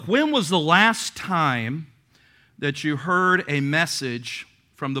When was the last time that you heard a message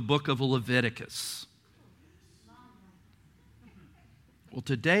from the book of Leviticus? Well,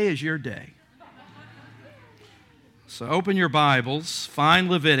 today is your day. So open your Bibles, find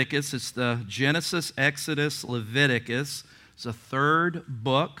Leviticus. It's the Genesis, Exodus, Leviticus. It's the third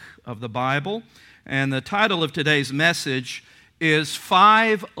book of the Bible. And the title of today's message is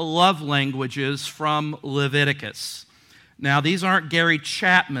 5 Love Languages from Leviticus. Now, these aren't Gary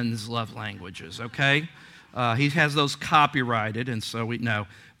Chapman's love languages, okay? He has those copyrighted, and so we know.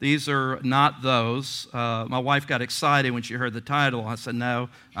 These are not those. My wife got excited when she heard the title. I said, no,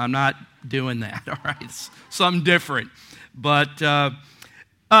 I'm not doing that, all right? It's something different. But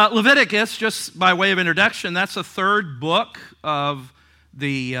Leviticus, just by way of introduction, that's the third book of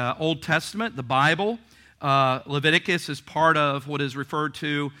the Old Testament, the Bible. Leviticus is part of what is referred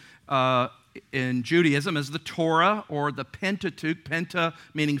to in Judaism as the Torah or the Pentateuch, Penta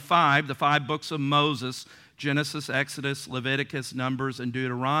meaning 5, the 5 books of Moses, Genesis, Exodus, Leviticus, Numbers, and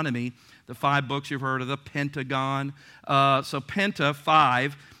Deuteronomy. The 5 books you've heard of, the Pentagon. So Penta,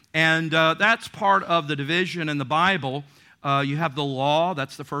 5. And that's part of the division in the Bible. You have the law,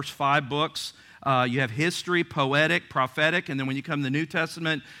 that's the first 5 books. You have history, poetic, prophetic, and then when you come to the New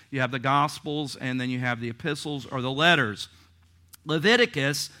Testament, you have the Gospels, and then you have the epistles or the letters.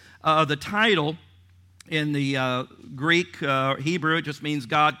 Leviticus, the title in the Greek, Hebrew, it just means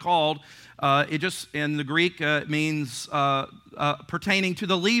God called. In the Greek, it means pertaining to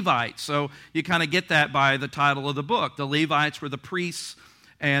the Levites. So you kind of get that by the title of the book. The Levites were the priests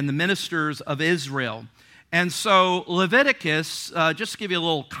and the ministers of Israel. And so Leviticus, just to give you a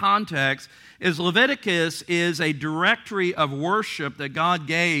little context, Leviticus is a directory of worship that God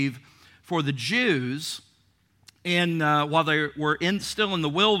gave for the Jews while they were still in the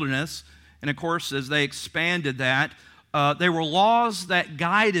wilderness. And of course, as they expanded that, there were laws that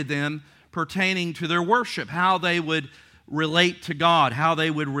guided them pertaining to their worship, how they would relate to God, how they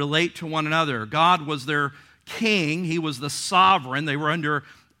would relate to one another. God was their king. He was the sovereign. They were under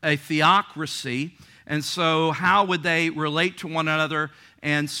a theocracy. And so how would they relate to one another?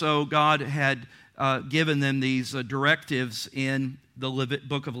 And so God had given them these directives in the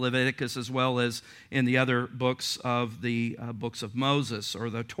book of Leviticus as well as in the other books of the books of Moses or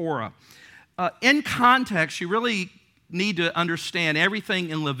the Torah. In context, you really need to understand everything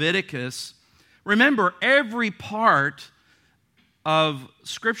in Leviticus. Remember, every part of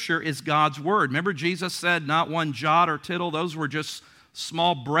Scripture is God's Word. Remember, Jesus said, not one jot or tittle. Those were just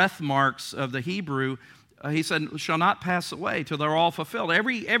small breath marks of the Hebrew. He said, shall not pass away till they're all fulfilled.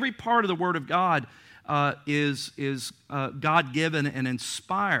 Every part of the Word of God is God-given and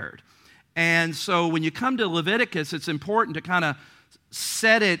inspired. And so when you come to Leviticus, it's important to kind of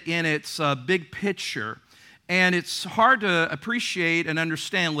set it in its big picture. And it's hard to appreciate and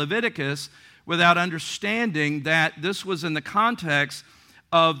understand Leviticus without understanding that this was in the context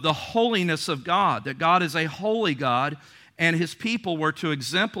of the holiness of God, that God is a holy God, and His people were to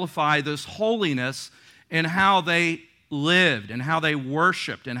exemplify this holiness in how they lived and how they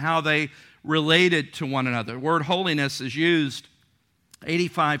worshiped and how they related to one another. The word holiness is used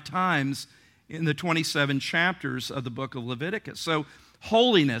 85 times in the 27 chapters of the book of Leviticus. So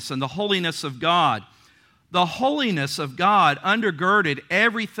holiness and the holiness of God. The holiness of God undergirded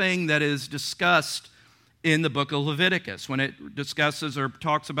everything that is discussed in the book of Leviticus when it discusses or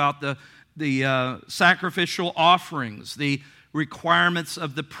talks about the sacrificial offerings, the requirements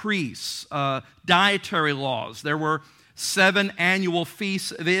of the priests, dietary laws. There were 7 annual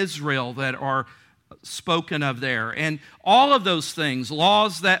feasts of Israel that are spoken of there. And all of those things,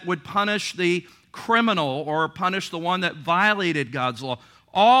 laws that would punish the criminal or punish the one that violated God's law,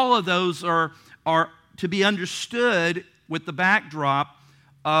 all of those are to be understood with the backdrop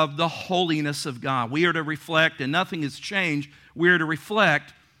of the holiness of God. We are to reflect, and nothing has changed, we are to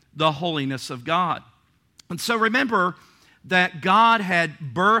reflect the holiness of God. And so remember that God had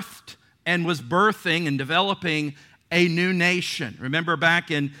birthed and was birthing and developing a new nation. Remember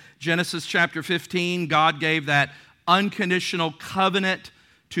back in Genesis chapter 15, God gave that unconditional covenant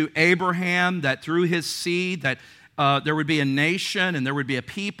to Abraham that through his seed that there would be a nation and there would be a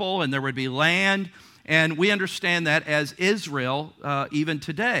people and there would be land. And we understand that as Israel even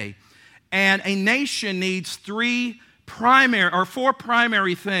today. And a nation needs 4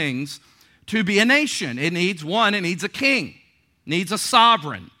 primary things to be a nation. It needs one, it needs a king, needs a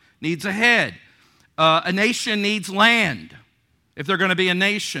sovereign, needs a head. A nation needs land. If they're going to be a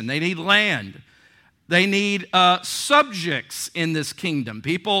nation, they need land. They need subjects in this kingdom,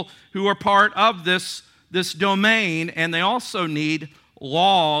 people who are part of this domain, and they also need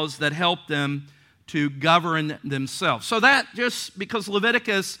laws that help them to govern themselves. So that just because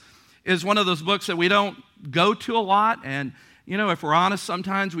Leviticus is one of those books that we don't go to a lot, and if we're honest,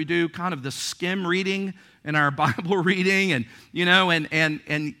 sometimes we do kind of the skim reading in our Bible reading, and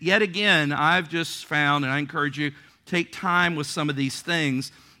yet again, I've just found, and I encourage you, take time with some of these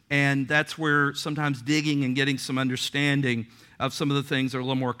things, and that's where sometimes digging and getting some understanding of some of the things are a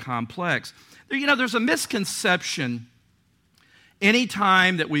little more complex. There's a misconception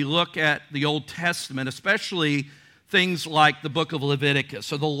anytime that we look at the Old Testament, especially things like the book of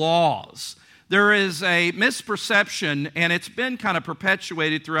Leviticus or the laws. There is a misperception, and it's been kind of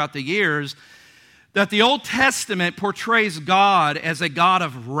perpetuated throughout the years, that the Old Testament portrays God as a God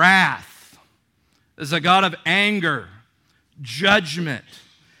of wrath, as a God of anger, judgment.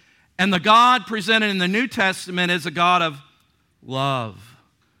 And the God presented in the New Testament is a God of love,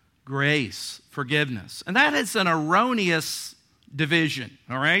 grace, forgiveness. And that is an erroneous division,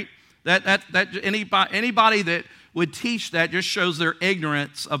 all right? That anybody that would teach that just shows their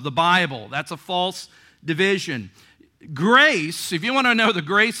ignorance of the Bible. That's a false division. Grace, if you want to know the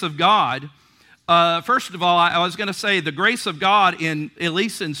grace of God, first of all, I was going to say the grace of God, at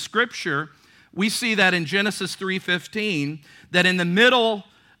least in Scripture, we see that in Genesis 3:15, that in the middle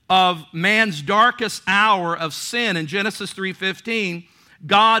of man's darkest hour of sin, in Genesis 3:15,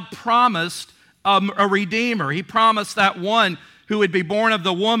 God promised a Redeemer. He promised that one who would be born of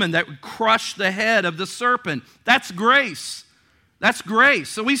the woman that would crush the head of the serpent. That's grace. That's grace.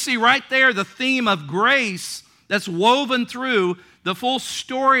 So we see right there the theme of grace that's woven through the full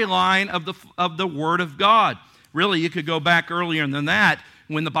storyline of the Word of God. Really, you could go back earlier than that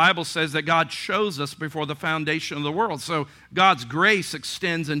when the Bible says that God chose us before the foundation of the world. So God's grace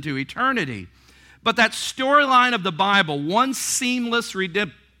extends into eternity. But that storyline of the Bible, one seamless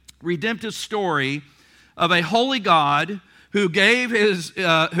redemptive story of a holy God who gave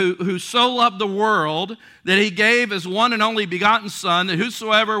who so loved the world that he gave his one and only begotten Son, that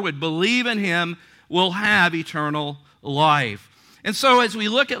whosoever would believe in him will have eternal life. And so as we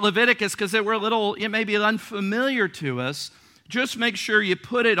look at Leviticus, because it may be unfamiliar to us, just make sure you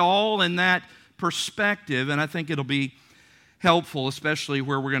put it all in that perspective, and I think it'll be helpful, especially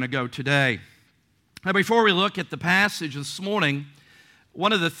where we're going to go today. Now, before we look at the passage this morning,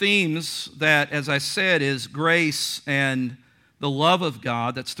 one of the themes that, as I said, is grace and the love of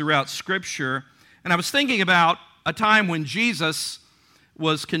God that's throughout Scripture. And I was thinking about a time when Jesus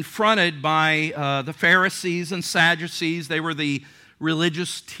was confronted by the Pharisees and Sadducees. They were the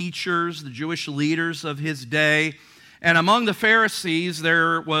religious teachers, the Jewish leaders of his day. And among the Pharisees,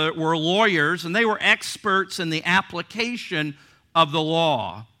 there were lawyers, and they were experts in the application of the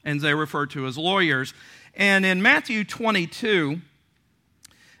law, and they referred to as lawyers. And in Matthew 22,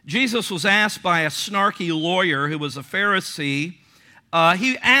 Jesus was asked by a snarky lawyer who was a Pharisee.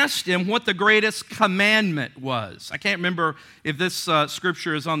 He asked him what the greatest commandment was. I can't remember if this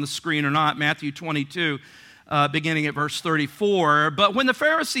scripture is on the screen or not, Matthew 22, beginning at verse 34. But when the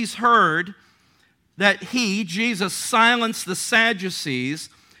Pharisees heard that Jesus, silenced the Sadducees,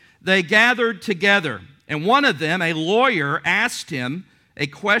 they gathered together. And one of them, a lawyer, asked him a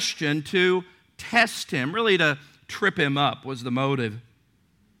question to test him, really to trip him up was the motive.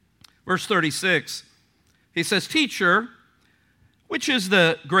 Verse 36, he says, "Teacher, which is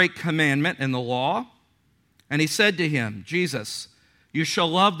the great commandment in the law?" And he said to him, Jesus, "You shall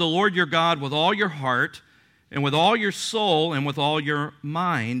love the Lord your God with all your heart and with all your soul and with all your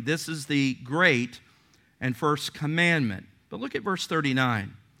mind. This is the great and first commandment." But look at verse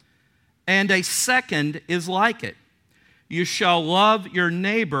 39. "And a second is like it. You shall love your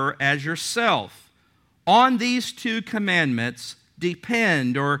neighbor as yourself. On these two commandments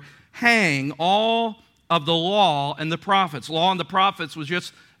depend or hang all of the law and the prophets." Law and the prophets was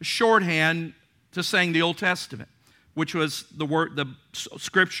just shorthand to saying the Old Testament, which was the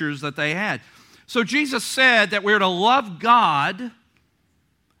scriptures that they had. So Jesus said that we're to love God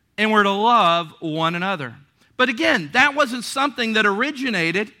and we're to love one another. But again, that wasn't something that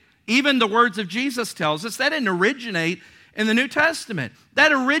originated, even the words of Jesus tells us, that didn't originate in the New Testament.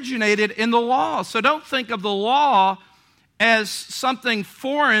 That originated in the law. So don't think of the law as something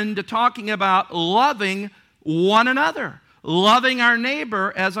foreign to talking about loving one another, loving our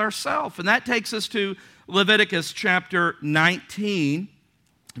neighbor as ourselves. And that takes us to Leviticus chapter 19.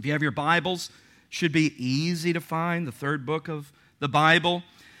 If you have your Bibles, it should be easy to find, the third book of the Bible.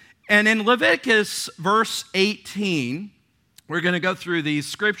 And in Leviticus verse 18, we're going to go through these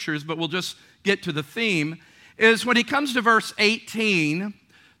scriptures, but we'll just get to the theme, is when he comes to verse 18,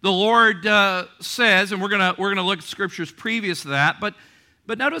 the Lord says, and we're gonna look at scriptures previous to that, but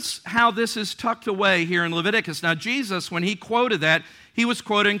notice how this is tucked away here in Leviticus. Now, Jesus, when he quoted that, he was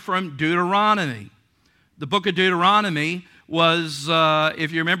quoting from Deuteronomy. The book of Deuteronomy was,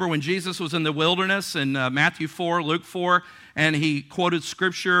 if you remember when Jesus was in the wilderness in Matthew 4, Luke 4, and he quoted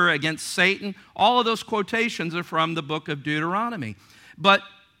scripture against Satan, all of those quotations are from the book of Deuteronomy. But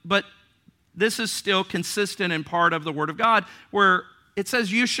this is still consistent and part of the Word of God, where it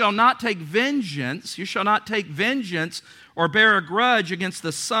says, you shall not take vengeance or bear a grudge against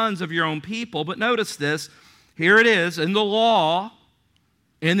the sons of your own people. But notice this, here it is in the law,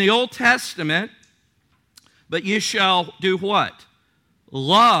 in the Old Testament, but you shall do what?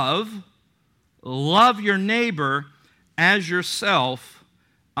 Love your neighbor as yourself.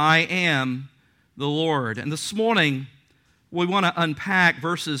 I am the Lord. And this morning, we want to unpack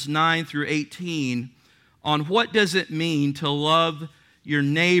verses 9 through 18 on what does it mean to love your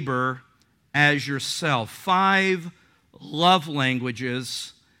neighbor as yourself. 5 love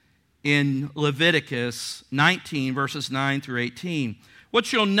languages in Leviticus 19, verses 9 through 18.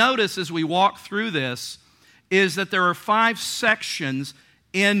 What you'll notice as we walk through this is that there are 5 sections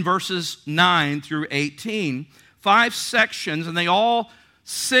in verses 9 through 18. 5 sections, and they all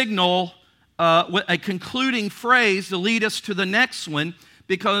signal a concluding phrase to lead us to the next one,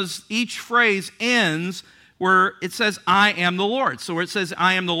 because each phrase ends where it says, I am the Lord. So where it says,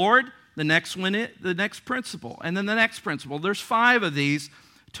 I am the Lord, the next one, the next principle, and then the next principle. There's 5 of these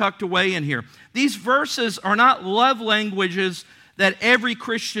tucked away in here. These verses are not love languages that every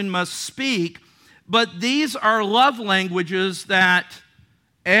Christian must speak, but these are love languages that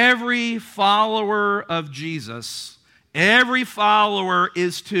every follower of Jesus, every follower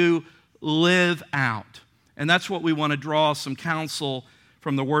is to live out. And that's what we want to draw some counsel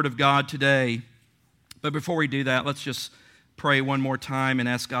from the Word of God today. But before we do that, let's just pray one more time and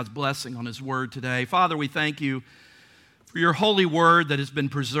ask God's blessing on His Word today. Father, we thank You for Your holy Word that has been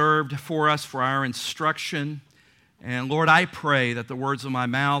preserved for us for our instruction. And Lord, I pray that the words of my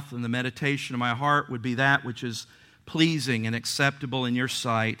mouth and the meditation of my heart would be that which is pleasing and acceptable in Your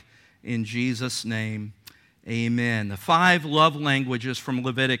sight. In Jesus' name, amen. The 5 love languages from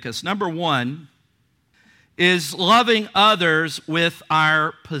Leviticus. Number 1 is loving others with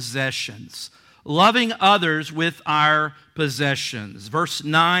our possessions. Loving others with our possessions. Verse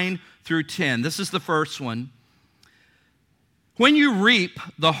 9 through 10. This is the first one. When you reap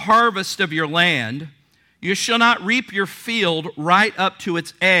the harvest of your land, you shall not reap your field right up to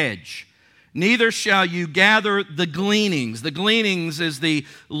its edge. Neither shall you gather the gleanings. The gleanings is the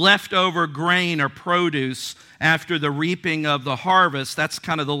leftover grain or produce after the reaping of the harvest. That's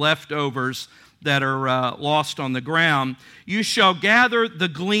kind of the leftovers that are lost on the ground. You shall gather the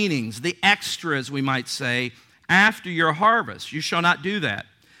gleanings, the extras, we might say, after your harvest. You shall not do that.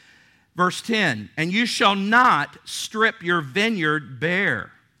 Verse 10, and you shall not strip your vineyard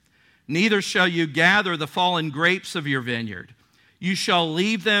bare. Neither shall you gather the fallen grapes of your vineyard. You shall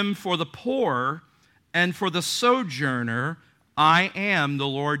leave them for the poor and for the sojourner. I am the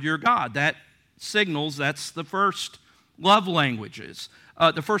Lord your God. That signals that's the first love languages.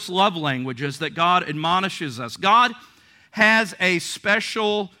 The first love languages that God admonishes us. God has a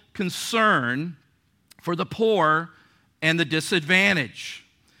special concern for the poor and the disadvantaged.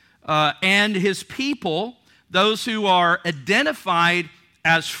 And His people, those who are identified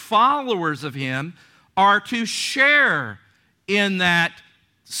as followers of Him, are to share in that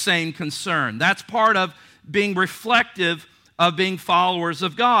same concern. That's part of being reflective of being followers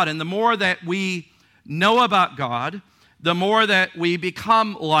of God. And the more that we know about God, the more that we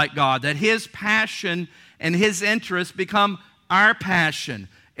become like God, that His passion and His interests become our passion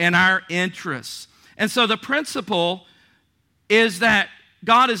and our interests. And so the principle is that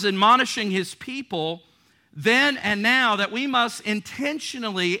God is admonishing His people then and now that we must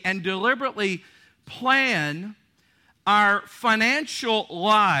intentionally and deliberately plan our financial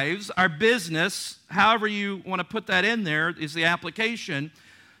lives, our business, however you want to put that in there is the application,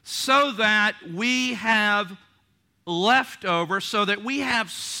 so that we have leftover, so that we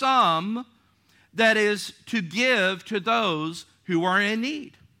have some that is to give to those who are in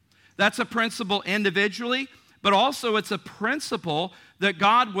need. That's a principle individually, but also it's a principle that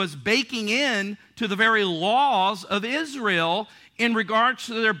God was baking in to the very laws of Israel in regards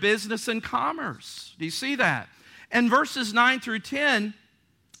to their business and commerce. Do you see that? And verses 9 through 10,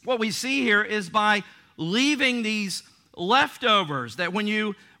 what we see here is by leaving these leftovers, that when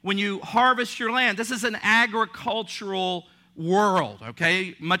you harvest your land, this is an agricultural world,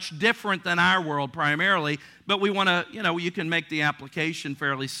 okay? Much different than our world primarily, but we want to, you can make the application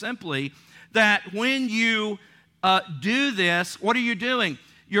fairly simply, that when you do this, what are you doing?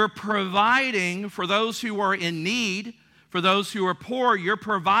 You're providing for those who are in need, for those who are poor, you're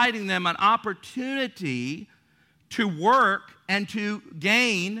providing them an opportunity to work and to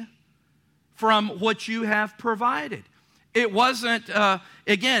gain from what you have provided. It wasn't,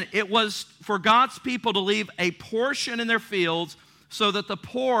 it was for God's people to leave a portion in their fields so that the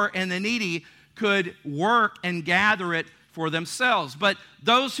poor and the needy could work and gather it for themselves. But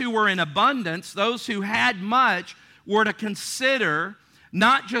those who were in abundance, those who had much, were to consider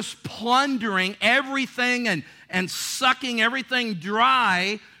not just plundering everything and sucking everything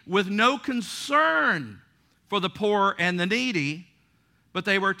dry with no concern for the poor and the needy, but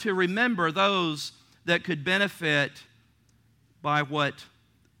they were to remember those that could benefit by what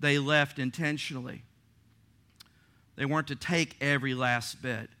they left intentionally. They weren't to take every last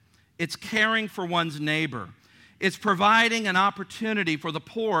bit. It's caring for one's neighbor. It's providing an opportunity for the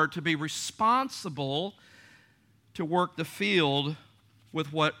poor to be responsible to work the field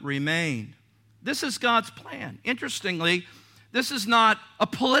with what remained. This is God's plan. Interestingly, this is not a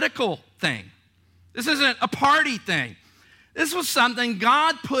political thing. This isn't a party thing. This was something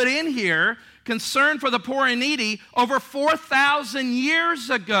God put in here, concern for the poor and needy, over 4,000 years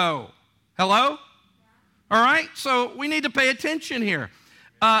ago. Hello? All right? So we need to pay attention here.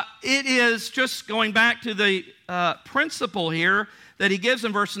 It is just going back to the principle here that he gives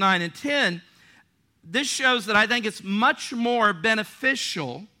in verse 9 and 10. This shows that I think it's much more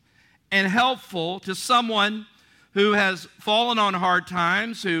beneficial and helpful to someone who has fallen on hard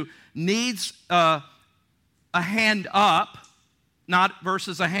times, who needs a hand up, not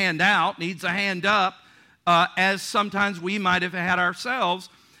versus a handout, needs a hand up, as sometimes we might have had ourselves,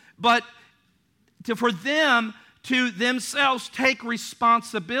 but for them to themselves take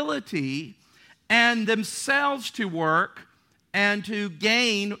responsibility and themselves to work and to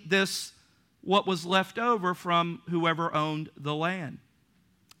gain this, what was left over from whoever owned the land.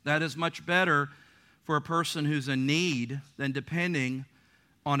 That is much better for a person who's in need than depending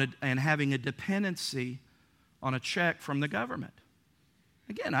on and having a dependency on a check from the government.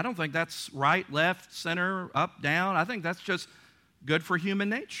 Again, I don't think that's right, left, center, up, down. I think that's just good for human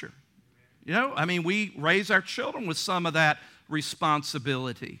nature. You know, I mean, we raise our children with some of that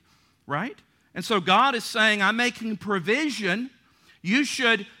responsibility, right? And so God is saying, I'm making provision. You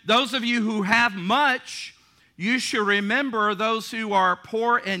should, those of you who have much, you should remember those who are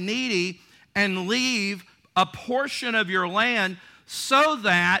poor and needy and leave a portion of your land so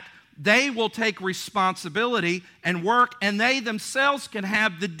that they will take responsibility and work, and they themselves can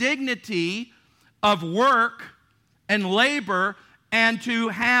have the dignity of work and labor and to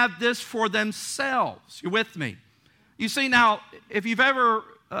have this for themselves. You with me? You see, now, if you've ever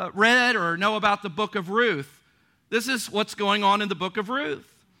read or know about the book of Ruth, this is what's going on in the book of Ruth.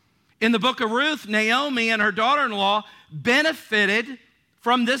 In the book of Ruth, Naomi and her daughter-in-law benefited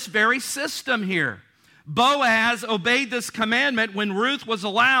from this very system here. Boaz obeyed this commandment when Ruth was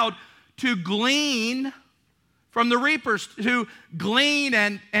allowed to glean from the reapers, to glean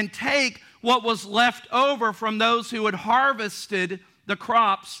and take what was left over from those who had harvested the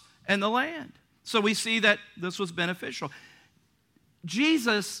crops and the land. So we see that this was beneficial.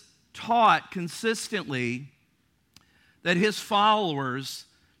 Jesus taught consistently that his followers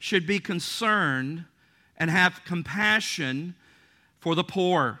should be concerned and have compassion for the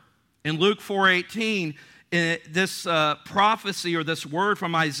poor. In Luke 4:18, this prophecy or this word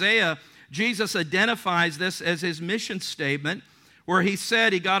from Isaiah, Jesus identifies this as his mission statement, where he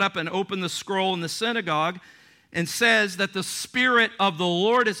said, he got up and opened the scroll in the synagogue and says that the Spirit of the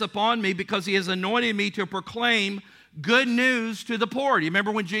Lord is upon me because he has anointed me to proclaim good news to the poor. Do you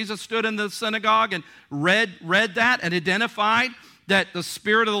remember when Jesus stood in the synagogue and read that and identified that the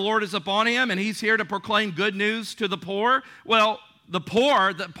Spirit of the Lord is upon him and he's here to proclaim good news to the poor? Well, the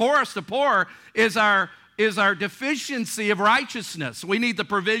poorest of poor is our deficiency of righteousness. We need the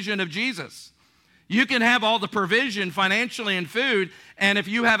provision of Jesus. You can have all the provision financially and food, and if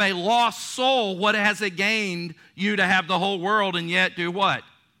you have a lost soul, what has it gained you to have the whole world and yet do what?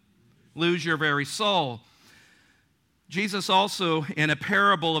 Lose your very soul. Jesus also, in a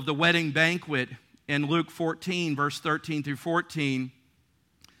parable of the wedding banquet in Luke 14, verse 13 through 14,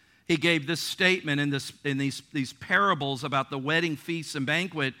 he gave this statement in these parables about the wedding feast and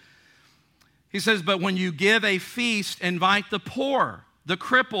banquet. He says, but when you give a feast, invite the poor, the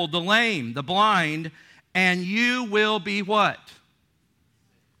crippled, the lame, the blind, and you will be what?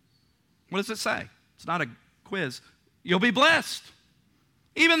 What does it say? It's not a quiz. You'll be blessed.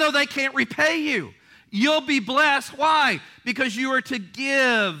 Even though they can't repay you, you'll be blessed. Why? Because you are to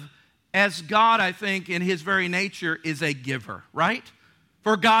give as God, I think, in his very nature, is a giver, right?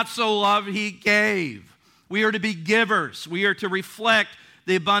 For God so loved, he gave. We are to be givers. We are to reflect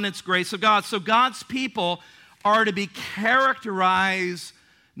the abundance grace of God. So God's people are to be characterized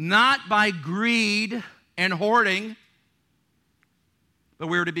not by greed and hoarding, but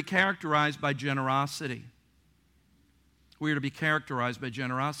we are to be characterized by generosity. We are to be characterized by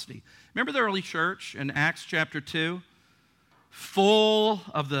generosity. Remember the early church in Acts chapter 2? Full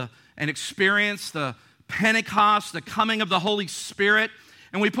of and experienced the Pentecost, the coming of the Holy Spirit.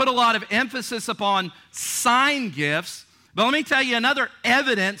 And we put a lot of emphasis upon sign gifts. But let me tell you another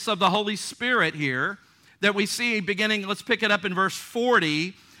evidence of the Holy Spirit here that we see beginning, let's pick it up in verse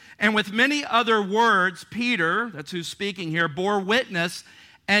 40. And with many other words, Peter, that's who's speaking here, bore witness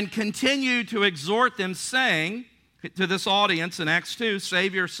and continued to exhort them, saying to this audience in Acts 2,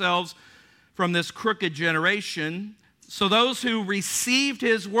 save yourselves from this crooked generation. So those who received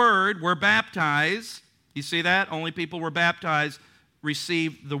his word were baptized. You see that? Only people were baptized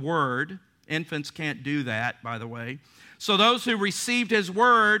received the word. Infants can't do that, by the way. So those who received his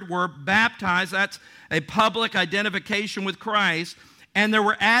word were baptized. That's a public identification with Christ. And there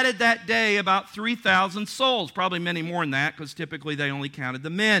were added that day about 3,000 souls. Probably many more than that, because typically they only counted the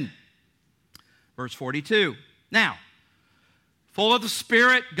men. Verse 42. Now, full of the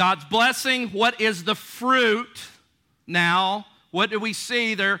Spirit, God's blessing. What is the fruit? Now, what do we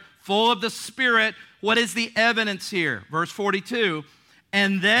see? They're full of the Spirit. What is the evidence here? Verse 42.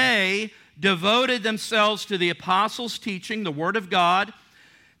 And they devoted themselves to the apostles' teaching, the Word of God,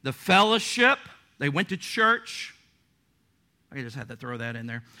 the fellowship. They went to church. I just had to throw that in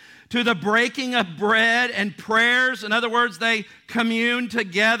there. To the breaking of bread and prayers. In other words, they communed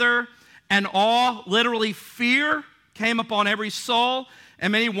together, and awe, literally fear, came upon every soul,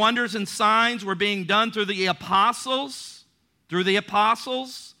 and many wonders and signs were being done through the apostles. Through the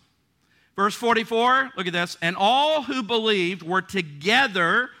apostles. Verse 44, look at this. And all who believed were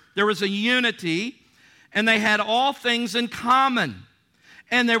together. There was a unity, and they had all things in common.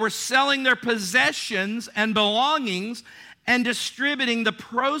 And they were selling their possessions and belongings and distributing the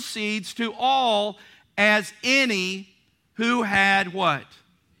proceeds to all as any who had what?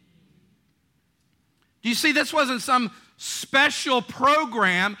 Do you see, this wasn't some special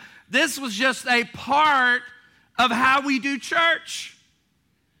program. This was just a part of how we do church.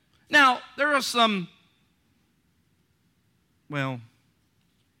 Now, there are some, well,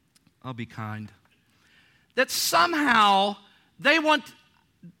 I'll be kind, that somehow they want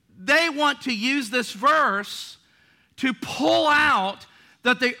to use this verse to pull out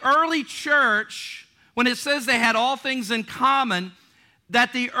that the early church, when it says they had all things in common,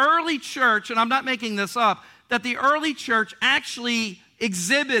 that the early church, and I'm not making this up, that the early church actually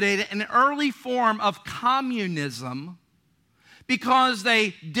exhibited an early form of communism because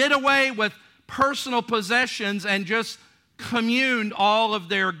they did away with personal possessions and just communed all of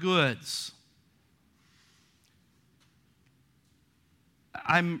their goods.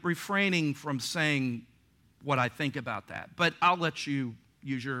 I'm refraining from saying what I think about that, but I'll let you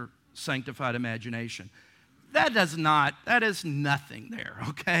use your sanctified imagination. That is nothing there,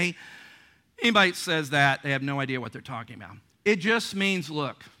 okay? Anybody that says that, they have no idea what they're talking about. It just means,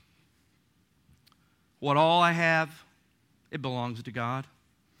 look, what all I have, it belongs to God.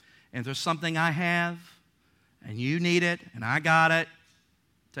 And if there's something I have, and you need it, and I got it,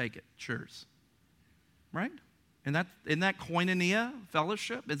 take it. Cheers. Right? Isn't that koinonia,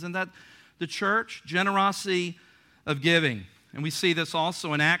 fellowship? Isn't that the church? Generosity of giving. And we see this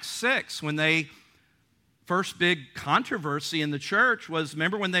also in Acts 6 when first big controversy in the church was,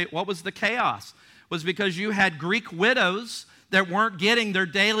 remember what was the chaos? Was because you had Greek widows that weren't getting their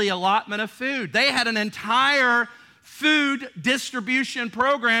daily allotment of food. They had an entire food distribution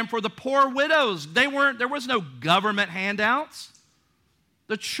program for the poor widows. There was no government handouts.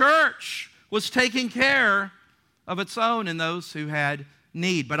 The church was taking care of its own and those who had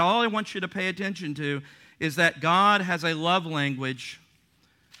need. But all I want you to pay attention to is that God has a love language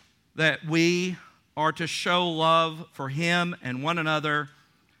that we are to show love for Him and one another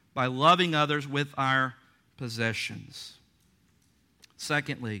by loving others with our possessions.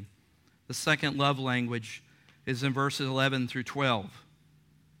 Secondly, the second love language is in verses 11 through 12.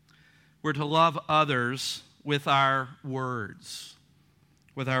 We're to love others with our words.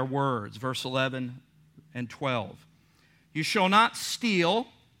 With our words. Verse 11 and 12. You shall not steal.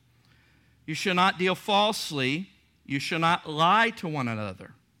 You shall not deal falsely. You shall not lie to one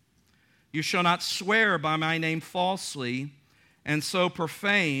another. You shall not swear by my name falsely, and so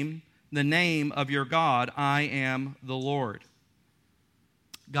profane the name of your God. I am the Lord.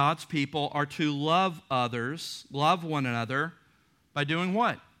 God's people are to love others, love one another, by doing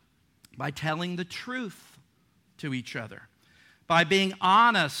what? By telling the truth to each other. By being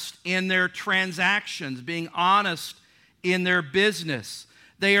honest in their transactions, being honest in their business.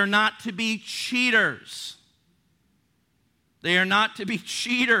 They are not to be cheaters. They are not to be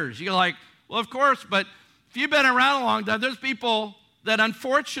cheaters. You're like, well, of course, but if you've been around a long time, there's people that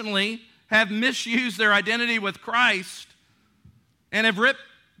unfortunately have misused their identity with Christ and have ripped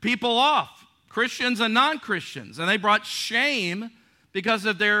people off, Christians and non-Christians, and they brought shame because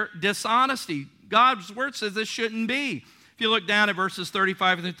of their dishonesty. God's word says this shouldn't be. If you look down at verses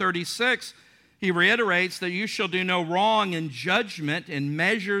 35 and 36, he reiterates that you shall do no wrong in judgment, in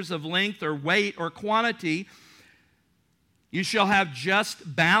measures of length or weight or quantity. You shall have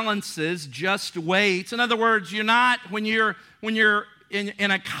just balances, just weights. In other words, you're not, when you're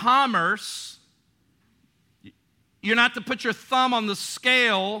in a commerce, you're not to put your thumb on the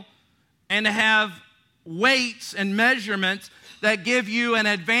scale and to have weights and measurements that give you an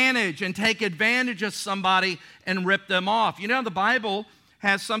advantage and take advantage of somebody and rip them off. You know, the Bible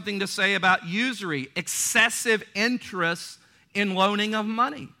has something to say about usury, excessive interest in loaning of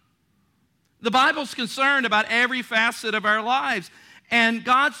money. The Bible's concerned about every facet of our lives, and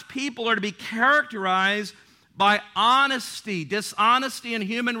God's people are to be characterized by honesty. Dishonesty in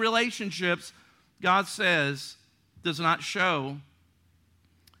human relationships, God says, does not show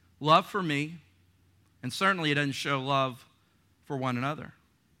love for me, and certainly it doesn't show love for one another.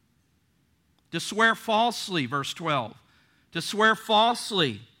 To swear falsely, verse 12. To swear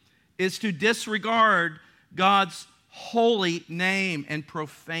falsely is to disregard God's holy name and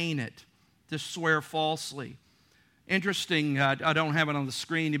profane it. To swear falsely. Interesting, I don't have it on the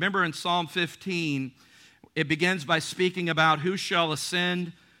screen. You remember in Psalm 15, it begins by speaking about who shall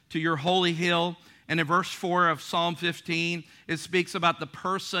ascend to your holy hill. And in verse 4 of Psalm 15, it speaks about the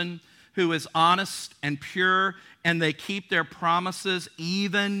person who is honest and pure, and they keep their promises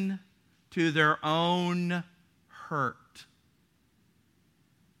even to their own hurt.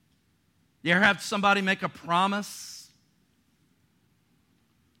 You ever have somebody make a promise,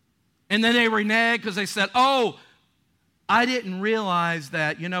 and then they renege because they said, oh, I didn't realize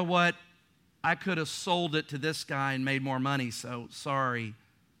that, you know what, I could have sold it to this guy and made more money, so sorry.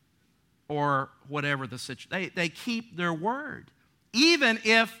 Or whatever the situation. They keep their word, even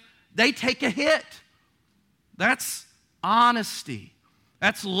if they take a hit. That's honesty.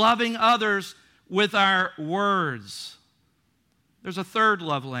 That's loving others with our words. There's a third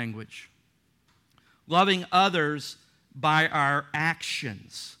love language. Loving others by our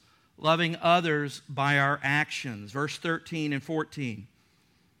actions. Loving others by our actions. Verse 13 and 14.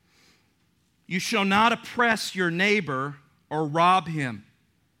 You shall not oppress your neighbor or rob him.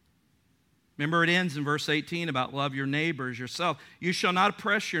 Remember, it ends in verse 18 about love your neighbor as yourself. You shall not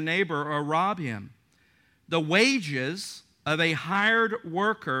oppress your neighbor or rob him. The wages of a hired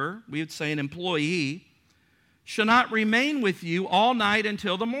worker, we would say an employee, shall not remain with you all night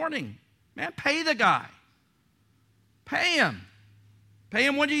until the morning. Man, pay the guy. Pay him. Pay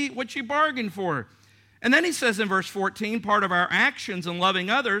him what you bargained for. And then he says in verse 14, part of our actions in loving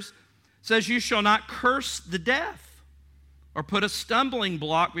others says, you shall not curse the deaf or put a stumbling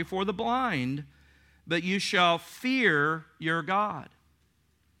block before the blind, but you shall fear your God.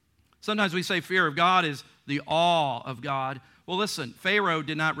 Sometimes we say fear of God is the awe of God. Well, listen, Pharaoh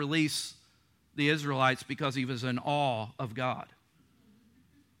did not release the Israelites because he was in awe of God.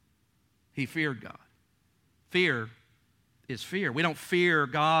 He feared God. Fear is fear. We don't fear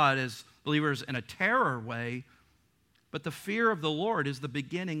God as believers in a terror way, but the fear of the Lord is the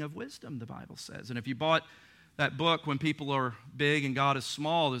beginning of wisdom, the Bible says. And if you bought that book, When People Are Big and God is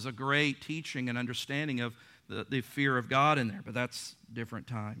Small, there's a great teaching and understanding of the fear of God in there, but that's a different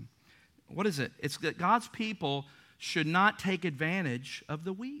time. What is it? It's that God's people should not take advantage of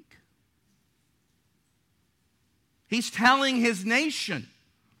the weak. He's telling his nation,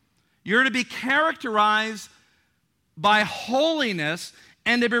 you're to be characterized by holiness,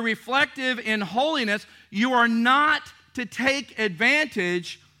 and to be reflective in holiness, you are not to take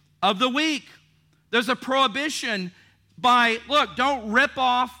advantage of the weak. There's a prohibition by, look, don't rip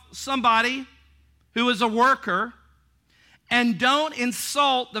off somebody who is a worker, and don't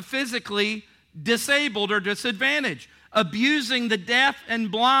insult the physically disabled or disadvantaged. Abusing the deaf and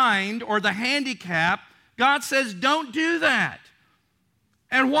blind or the handicapped, God says don't do that.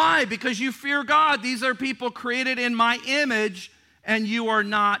 And why? Because you fear God. These are people created in my image, and you are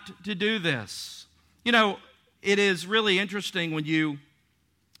not to do this. You know, it is really interesting when you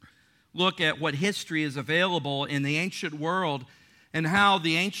look at what history is available in the ancient world and how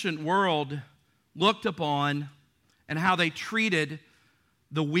the ancient world looked upon and how they treated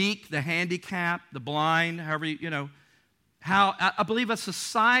the weak, the handicapped, the blind, however, how I believe a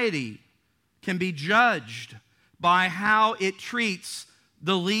society can be judged by how it treats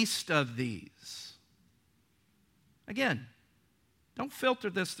the least of these. Again, don't filter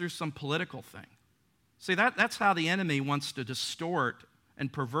this through some political thing. See, that's how the enemy wants to distort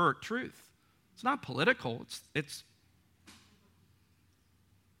and pervert truth. It's not political. It's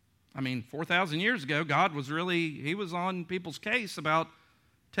I mean, 4,000 years ago, God was he was on people's case about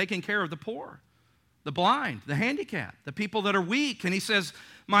taking care of the poor, the blind, the handicapped, the people that are weak. And he says,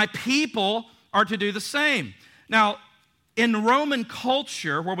 my people are to do the same. Now, in Roman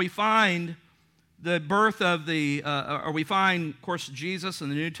culture, where we find the birth of we find, of course, Jesus in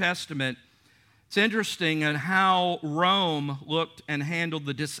the New Testament, it's interesting in how Rome looked and handled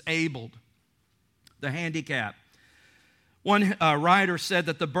the disabled, the handicapped. One writer said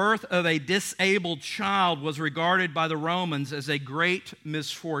that the birth of a disabled child was regarded by the Romans as a great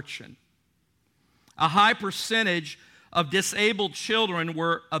misfortune. A high percentage of disabled children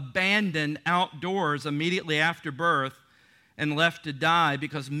were abandoned outdoors immediately after birth and left to die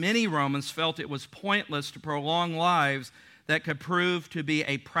because many Romans felt it was pointless to prolong lives that could prove to be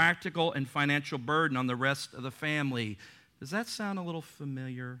a practical and financial burden on the rest of the family. Does that sound a little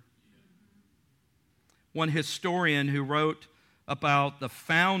familiar? One historian who wrote about the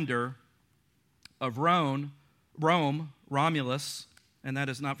founder of Rome, Romulus, and that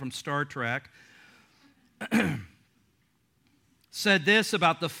is not from Star Trek, said this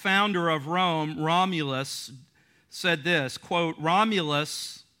about the founder of Rome. Romulus said this, quote,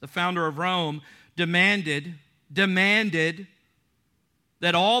 Romulus, the founder of Rome, demanded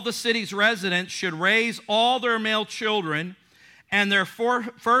that all the city's residents should raise all their male children and their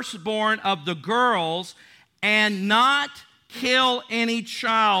firstborn of the girls, and not kill any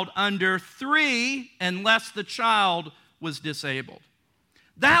child under 3 unless the child was disabled.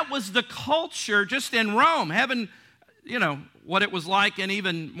 That was the culture just in Rome. Having, what it was like in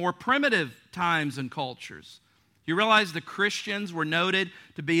even more primitive times and cultures. You realize the Christians were noted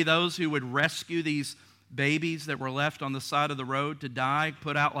to be those who would rescue these babies that were left on the side of the road to die,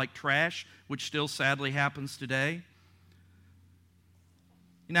 put out like trash, which still sadly happens today.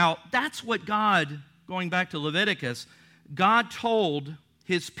 Now, that's what God, going back to Leviticus, God told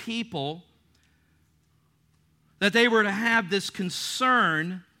his people that they were to have this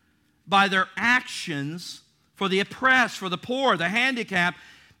concern by their actions for the oppressed, for the poor, the handicapped.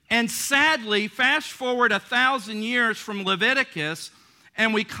 And sadly, fast forward 1,000 years from Leviticus,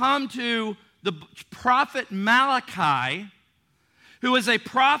 and we come to the prophet Malachi, who is a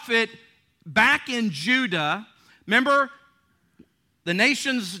prophet back in Judah. Remember, the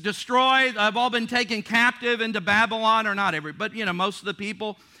nations destroyed, have all been taken captive into Babylon, or not every, but most of the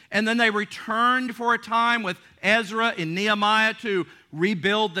people. And then they returned for a time with Ezra and Nehemiah to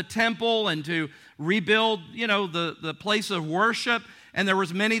rebuild the temple and to rebuild, the place of worship. And there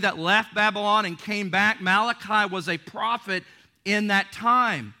was many that left Babylon and came back. Malachi was a prophet in that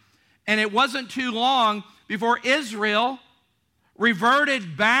time. And it wasn't too long before Israel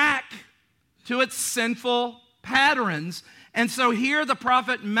reverted back to its sinful patterns. And so here the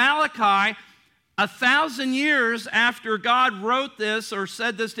prophet Malachi, 1,000 years after God wrote this or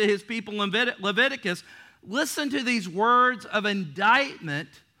said this to his people in Leviticus, listen to these words of indictment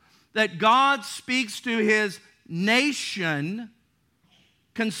that God speaks to his nation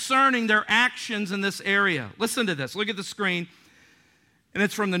concerning their actions in this area. Listen to this. Look at the screen. And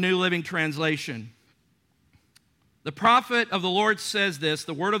it's from the New Living Translation. The prophet of the Lord says this,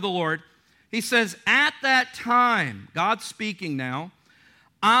 the word of the Lord. He says, at that time, God speaking now,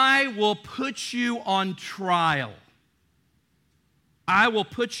 I will put you on trial. I will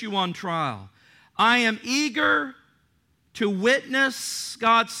put you on trial. I am eager to witness,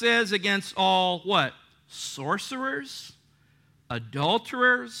 God says, against all what? Sorcerers,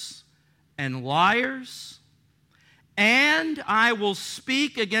 adulterers, and liars. And I will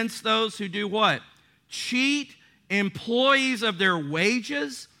speak against those who do what? Cheat employees of their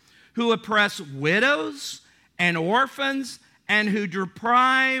wages, who oppress widows and orphans, and who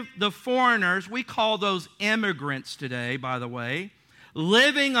deprive the foreigners, we call those immigrants today, by the way,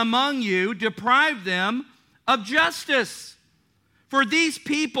 living among you, deprive them of justice. For these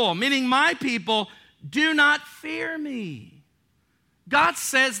people, meaning my people, do not fear me. God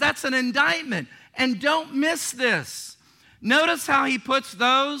says that's an indictment. And don't miss this. Notice how he puts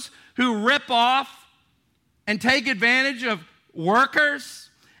those who rip off and take advantage of workers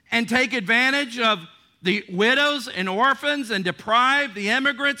and take advantage of the widows and orphans and deprive the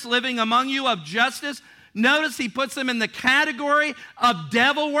immigrants living among you of justice. Notice he puts them in the category of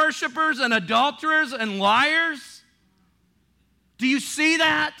devil worshipers and adulterers and liars. Do you see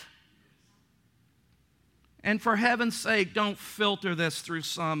that? And for heaven's sake, don't filter this through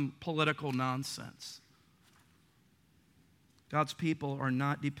some political nonsense. God's people are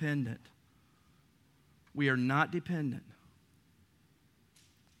not dependent. We are not dependent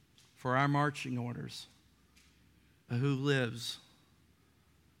for our marching orders of who lives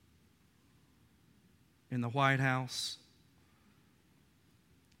in the White House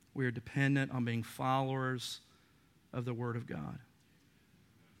We are dependent on being followers of the Word of God.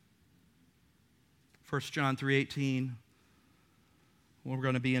 1 John 3:18. We're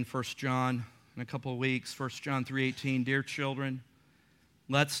going to be in 1 John in a couple of weeks. 1 John 3:18. Dear children,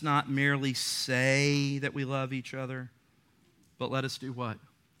 let's not merely say that we love each other, but let us do what?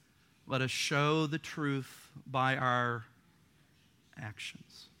 Let us show the truth by our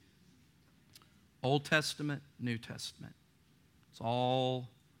actions. Old Testament, New Testament. It's all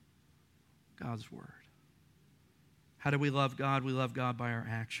God's Word. How do we love God? We love God by our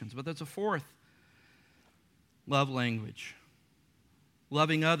actions. But there's a fourth love language.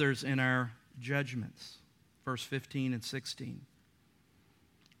 Loving others in our judgments. Verse 15 and 16.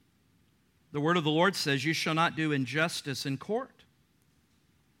 The word of the Lord says, you shall not do injustice in court.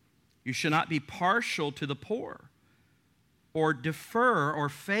 You shall not be partial to the poor, or defer or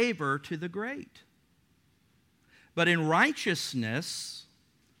favor to the great. But in righteousness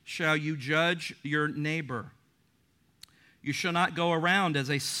shall you judge your neighbor. You shall not go around as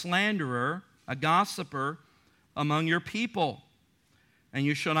a slanderer, a gossiper among your people, and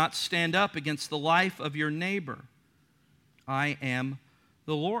you shall not stand up against the life of your neighbor. I am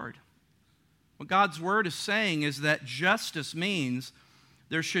the Lord. What God's word is saying is that justice means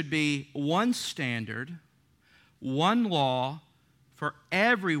there should be one standard, one law for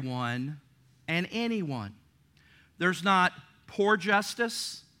everyone and anyone. There's not poor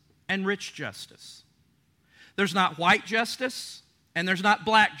justice and rich justice. There's not white justice and there's not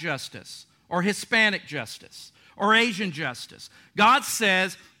black justice or Hispanic justice or Asian justice. God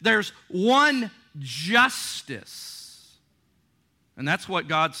says there's one justice. And that's what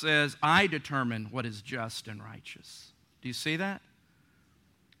God says, I determine what is just and righteous. Do you see that?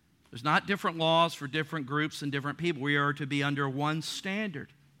 There's not different laws for different groups and different people. We are to be under one standard.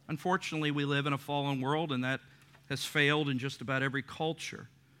 Unfortunately, we live in a fallen world, and that has failed in just about every culture.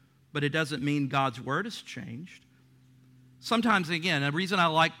 But it doesn't mean God's word has changed. Sometimes, again, a reason I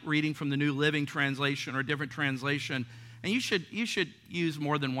like reading from the New Living Translation or a different translation, and you should use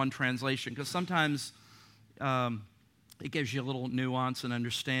more than one translation, because sometimes it gives you a little nuance and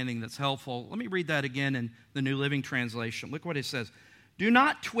understanding that's helpful. Let me read that again in the New Living Translation. Look what it says. Do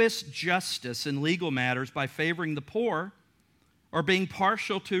not twist justice in legal matters by favoring the poor or being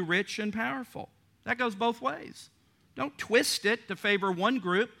partial to rich and powerful. That goes both ways. Don't twist it to favor one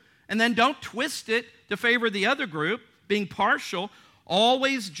group, and then don't twist it to favor the other group, being partial.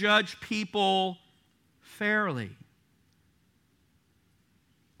 Always judge people fairly.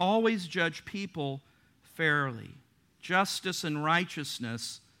 Always judge people fairly. Justice and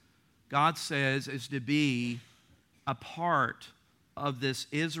righteousness, God says, is to be a part of this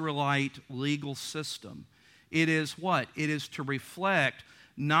Israelite legal system. It is what? It is to reflect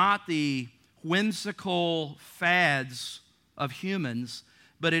not the whimsical fads of humans,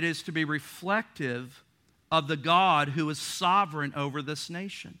 but it is to be reflective of the God who is sovereign over this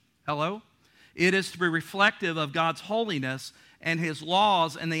nation. Hello? It is to be reflective of God's holiness and His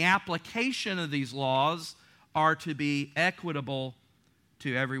laws, and the application of these laws are to be equitable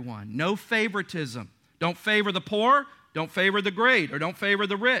to everyone. No favoritism. Don't favor the poor, don't favor the great, or don't favor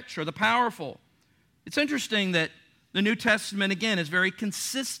the rich or the powerful. It's interesting that the New Testament, again, is very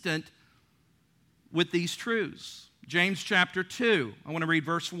consistent with these truths. James chapter 2. I want to read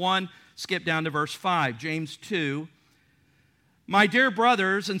verse 1, skip down to verse 5. James 2. My dear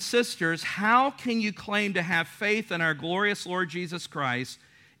brothers and sisters, how can you claim to have faith in our glorious Lord Jesus Christ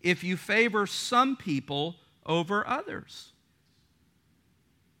if you favor some people over others?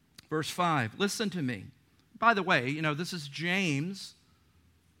 Verse 5. Listen to me. By the way, this is James,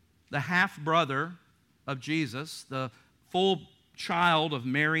 the half-brother of Jesus, the full child of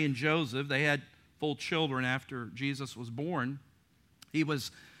Mary and Joseph. They had full children after Jesus was born. He was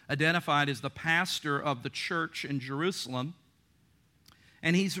identified as the pastor of the church in Jerusalem.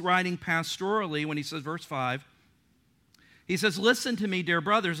 And he's writing pastorally when he says, verse 5, he says, listen to me, dear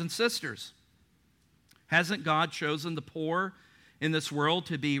brothers and sisters. Hasn't God chosen the poor in this world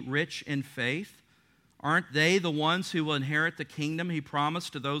to be rich in faith? Aren't they the ones who will inherit the kingdom He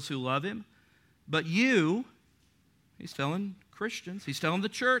promised to those who love Him? But you, he's telling Christians, he's telling the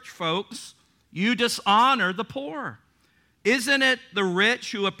church folks, you dishonor the poor. Isn't it the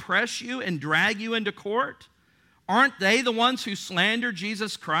rich who oppress you and drag you into court? Aren't they the ones who slander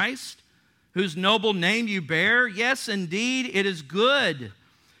Jesus Christ, whose noble name you bear? Yes, indeed, it is good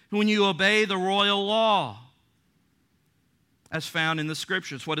when you obey the royal law, as found in the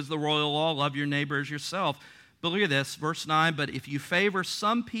Scriptures. What is the royal law? Love your neighbor as yourself. But look at this, verse 9. But if you favor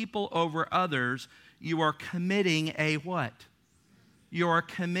some people over others, you are committing a what? You are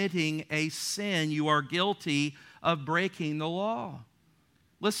committing a sin. You are guilty of breaking the law.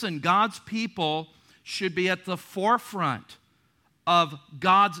 Listen, God's people should be at the forefront of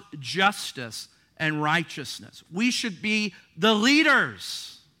God's justice and righteousness. We should be the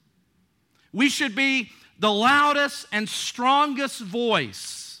leaders. We should be the loudest and strongest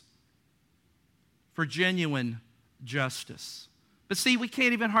voice for genuine justice. But see, we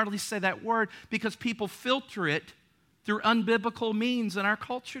can't even hardly say that word because people filter it through unbiblical means in our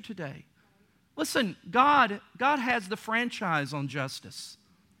culture today. Listen, God has the franchise on justice.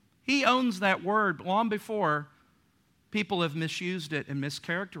 He owns that word long before people have misused it and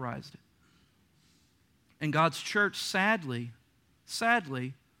mischaracterized it. And God's church, sadly,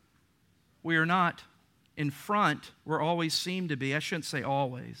 we are not in front where always seem to be. I shouldn't say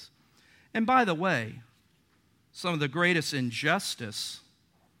always. And by the way, some of the greatest injustice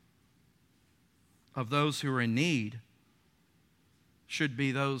of those who are in need should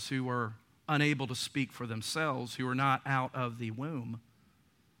be those who are unable to speak for themselves, who are not out of the womb.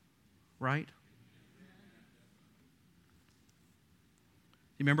 Right?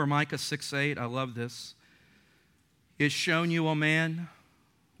 You remember Micah 6:8? I love this. He has shown you, O man,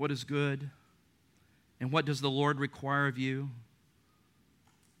 what is good, and what does the Lord require of you?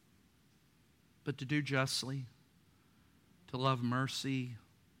 But to do justly, to love mercy,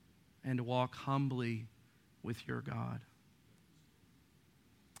 and to walk humbly with your God.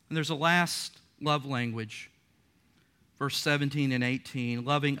 And there's a last love language, verse 17 and 18,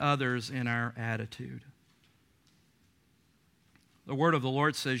 loving others in our attitude. The word of the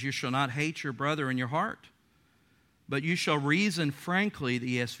Lord says, you shall not hate your brother in your heart, but you shall reason frankly,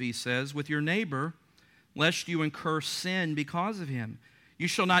 the ESV says, with your neighbor, lest you incur sin because of him. You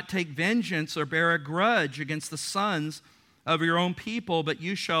shall not take vengeance or bear a grudge against the sons of your own people, but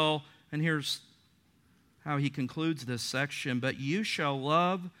you shall, and here's how he concludes this section, but you shall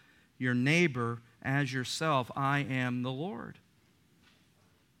love your neighbor as yourself. I am the Lord.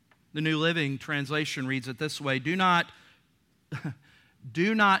 The New Living Translation reads it this way, do not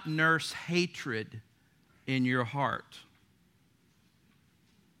nurse hatred in your heart.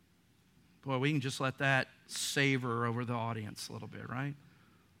 Boy, we can just let that savor over the audience a little bit, right?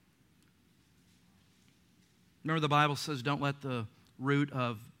 Remember the Bible says don't let the root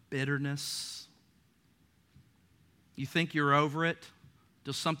of bitterness. You think you're over it?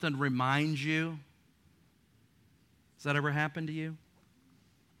 Does something remind you? Does that ever happen to you?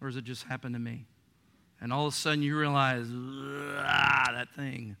 Or does it just happen to me? And all of a sudden you realize, that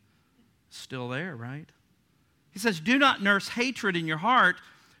thing is still there, right? He says, do not nurse hatred in your heart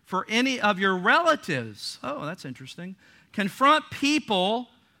for any of your relatives. Oh, that's interesting. Confront people.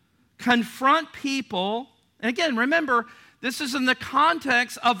 And again, remember, this is in the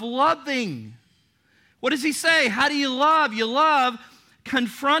context of loving. What does he say? How do you love? You love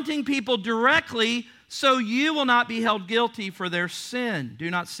confronting people directly so you will not be held guilty for their sin. Do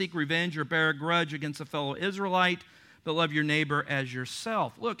not seek revenge or bear a grudge against a fellow Israelite, but love your neighbor as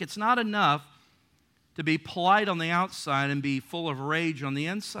yourself. Look, it's not enough to be polite on the outside and be full of rage on the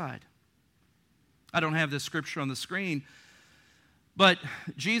inside. I don't have this scripture on the screen, but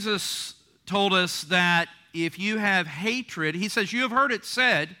Jesus told us that if you have hatred, he says, you have heard it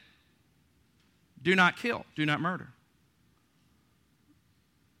said, do not kill, do not murder.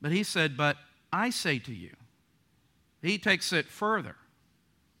 But he said, but I say to you, he takes it further.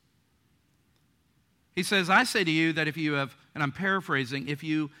 He says, I say to you that if you have, and I'm paraphrasing, if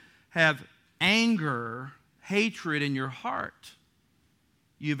you have anger, hatred in your heart,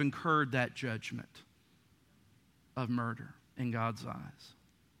 you've incurred that judgment of murder in God's eyes.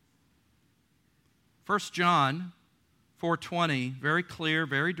 1 John 4:20, very clear,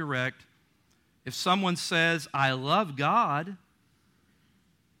 very direct. If someone says, I love God,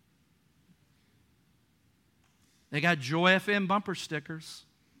 they got Joy FM bumper stickers.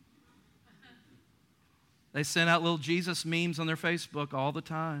 They send out little Jesus memes on their Facebook all the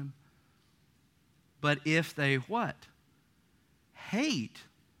time. But if they what? Hate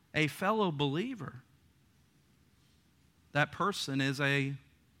a fellow believer, that person is it's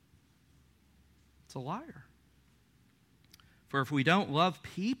a liar. For if we don't love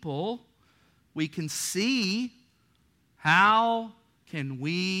people, we can see how can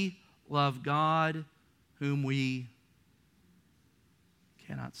we love God whom we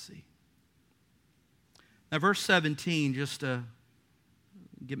cannot see. Now, verse 17, just to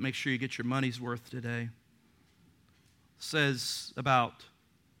make sure you get your money's worth today, says about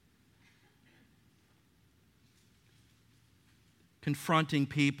confronting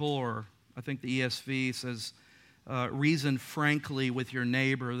people, or I think the ESV says reason frankly with your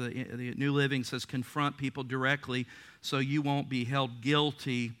neighbor. The New Living says confront people directly so you won't be held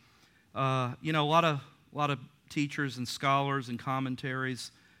guilty. A lot of teachers and scholars and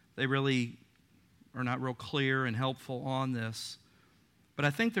commentaries, they really are not real clear and helpful on this. But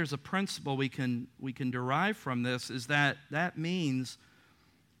I think there's a principle we can derive from this, is that means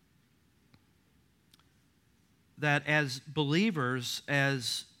that as believers,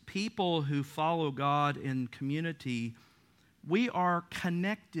 as people who follow God in community, we are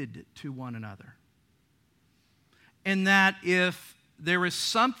connected to one another. And that if there is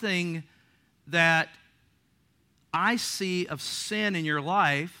something that I see of sin in your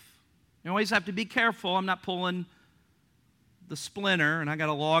life, you always have to be careful. I'm not pulling the splinter and I got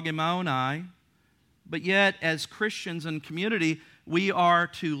a log in my own eye. But yet, as Christians in community, we are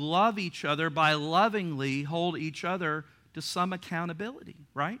to love each other by lovingly hold each other to some accountability,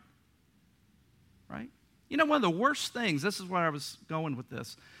 right? Right? You know, one of the worst things, this is where I was going with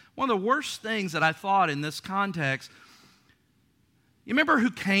this, one of the worst things that I thought in this context, you remember who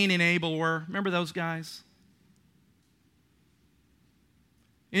Cain and Abel were? Remember those guys?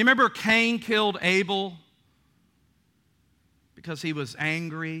 You remember Cain killed Abel because he was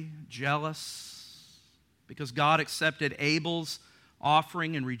angry, jealous, because God accepted Abel's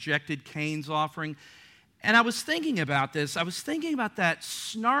offering and rejected Cain's offering. And I was thinking about this. I was thinking about that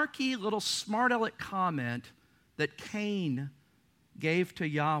snarky little smart aleck comment that Cain gave to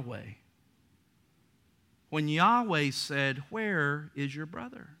Yahweh when Yahweh said, "Where is your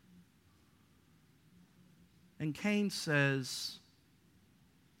brother?" And Cain says,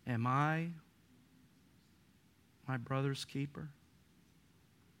 "Am I my brother's keeper?"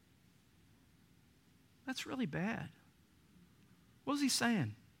 That's really bad. What was he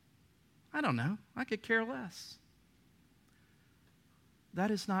saying? I don't know. I could care less.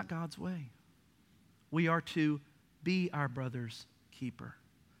 That is not God's way. We are to be our brother's keeper,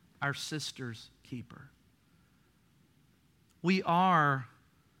 our sister's keeper. We are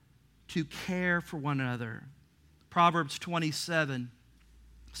to care for one another. Proverbs 27,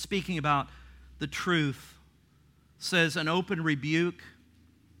 speaking about the truth, says an open rebuke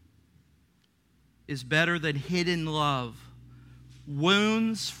is better than hidden love.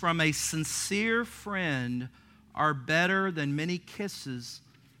 Wounds from a sincere friend are better than many kisses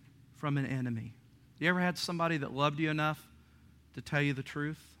from an enemy. You ever had somebody that loved you enough to tell you the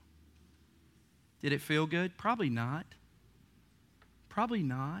truth? Did it feel good? Probably not. Probably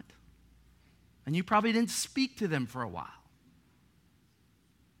not. And you probably didn't speak to them for a while.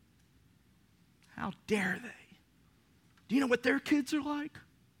 How dare they? Do you know what their kids are like?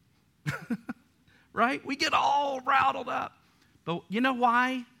 Right? We get all rattled up. But you know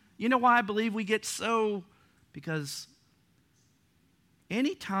why? You know why I believe we get so? Because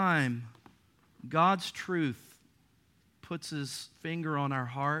anytime God's truth puts his finger on our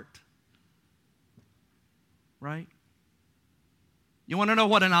heart, right? You want to know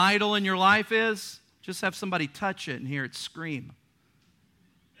what an idol in your life is? Just have somebody touch it and hear it scream.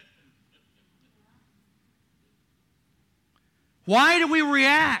 Why do we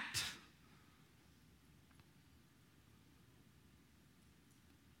react?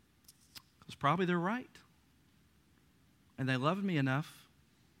 Because probably they're right. And they loved me enough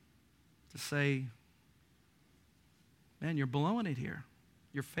to say, man, you're blowing it here.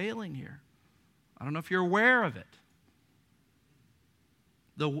 You're failing here. I don't know if you're aware of it.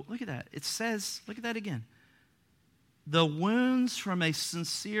 Look at that. It says, look at that again. The wounds from a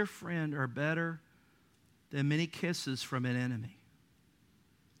sincere friend are better than many kisses from an enemy.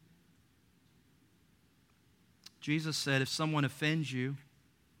 Jesus said, if someone offends you,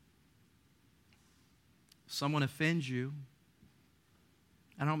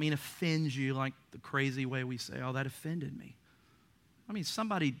 I don't mean offends you like the crazy way we say, oh, that offended me. I mean,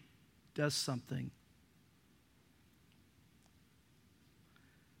 somebody does something.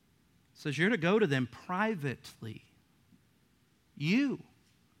 It says you're to go to them privately. You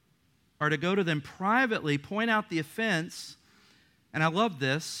are to go to them privately, point out the offense. And I love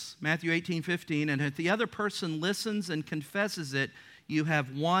this, Matthew 18:15. And if the other person listens and confesses it, you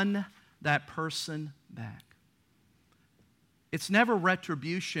have won that person back. It's never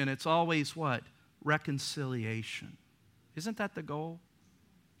retribution. It's always what? Reconciliation. Isn't that the goal?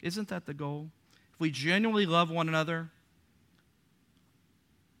 Isn't that the goal? If we genuinely love one another,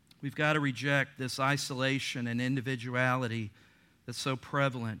 we've got to reject this isolation and individuality that's so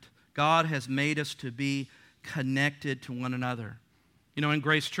prevalent. God has made us to be connected to one another. You know, in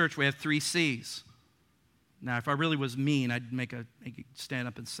Grace Church, we have 3 C's. Now, if I really was mean, I'd make it stand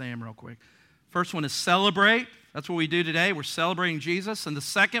up and say them real quick. First one is celebrate. That's what we do today. We're celebrating Jesus. And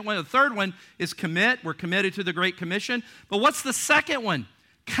the third one is commit. We're committed to the Great Commission. But what's the second one?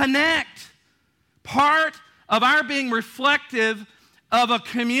 Connect. Part of our being reflective of a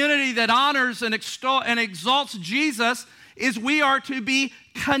community that honors and exalts Jesus is we are to be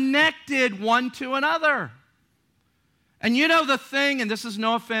connected one to another. And you know the thing, and this is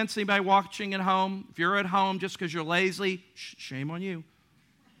no offense, anybody watching at home, if you're at home just because you're lazy, shame on you.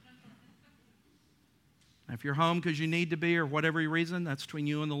 If you're home because you need to be or whatever reason, that's between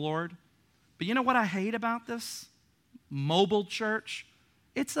you and the Lord. But you know what I hate about this mobile church?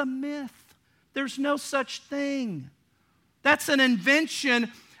 It's a myth. There's no such thing. That's an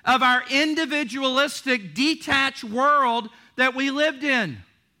invention of our individualistic, detached world that we lived in.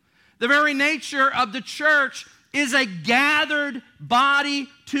 The very nature of the church is a gathered body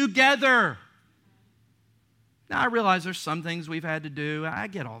together. Now, I realize there's some things we've had to do. I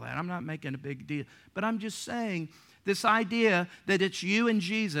get all that. I'm not making a big deal. But I'm just saying, this idea that it's you and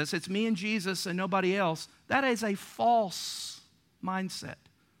Jesus, it's me and Jesus and nobody else, that is a false mindset.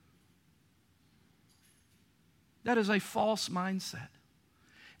 That is a false mindset.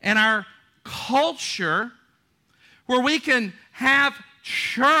 And our culture, where we can have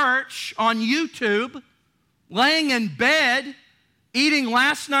church on YouTube, laying in bed, eating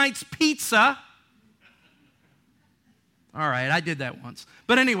last night's pizza. All right, I did that once.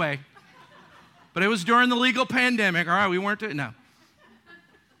 But anyway, but it was during the legal pandemic. All right, we weren't doing, no.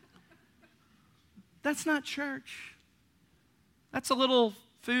 That's not church. That's a little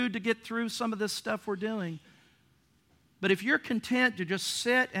food to get through some of this stuff we're doing. But if you're content to just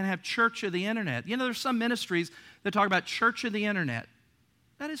sit and have church of the internet, you know, there's some ministries that talk about church of the internet.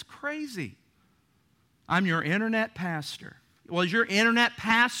 That is crazy. I'm your internet pastor. Well, is your internet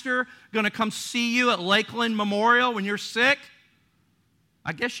pastor going to come see you at Lakeland Memorial when you're sick?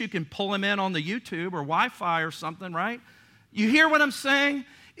 I guess you can pull him in on the YouTube or Wi-Fi or something, right? You hear what I'm saying?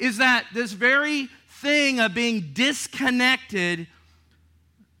 Is that this very thing of being disconnected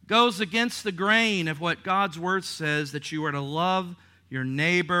goes against the grain of what God's Word says, that you are to love your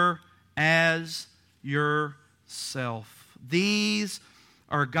neighbor as yourself. These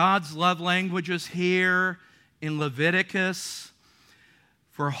are God's love languages here in Leviticus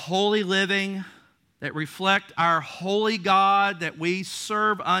for holy living that reflect our holy God that we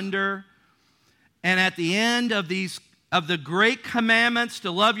serve under. And at the end of the great commandments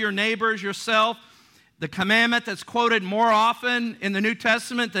to love your neighbor as yourself, the commandment that's quoted more often in the New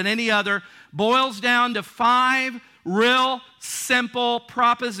Testament than any other boils down to 5 real simple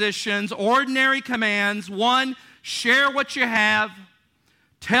propositions, ordinary commands. 1, share what you have.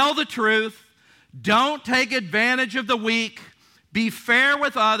 Tell the truth. Don't take advantage of the weak. Be fair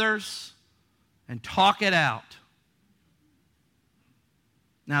with others. And talk it out.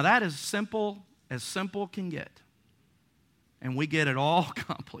 Now that is simple as simple can get. And we get it all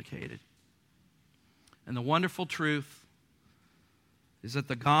complicated. And the wonderful truth is that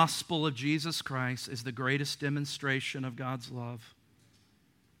the gospel of Jesus Christ is the greatest demonstration of God's love.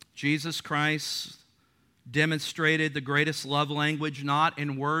 Jesus Christ demonstrated the greatest love language not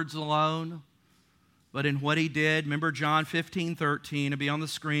in words alone, but in what he did. Remember John 15:13, it'll be on the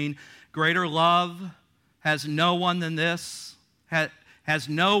screen. Greater love has no one than this, has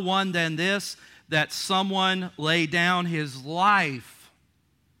no one than this, that someone lay down his life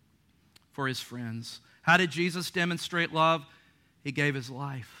for his friends. How did Jesus demonstrate love? He gave his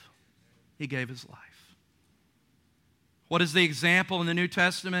life. He gave his life. What is the example in the New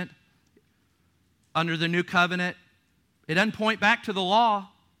Testament? Under the new covenant, it doesn't point back to the law.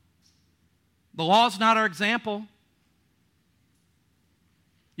 The law is not our example.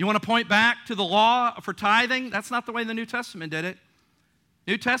 You want to point back to the law for tithing? That's not the way the New Testament did it.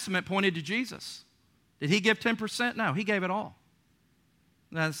 New Testament pointed to Jesus. Did he give 10%? No, he gave it all.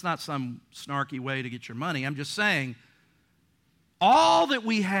 That's not some snarky way to get your money. I'm just saying, all that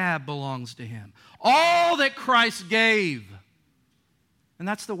we have belongs to him. All that Christ gave. And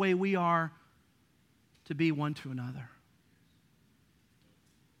that's the way we are to be one to another.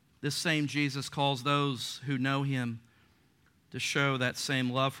 This same Jesus calls those who know him to show that same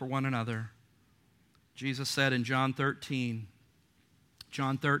love for one another. Jesus said in John 13,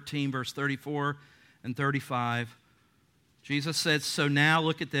 verse 34 and 35, Jesus said, so now,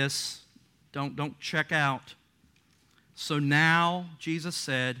 look at this, don't check out. So now, Jesus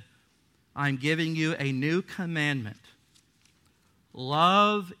said, I'm giving you a new commandment.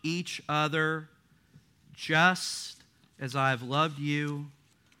 Love each other just as I've loved you.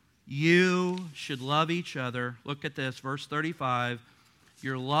 You should love each other. Look at this, verse 35.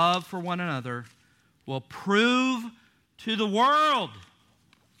 Your love for one another will prove to the world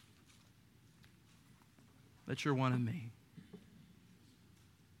that you're one of me.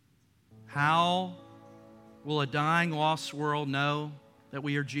 How will a dying, lost world know that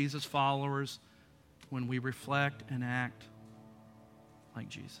we are Jesus followers? When we reflect and act like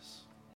Jesus.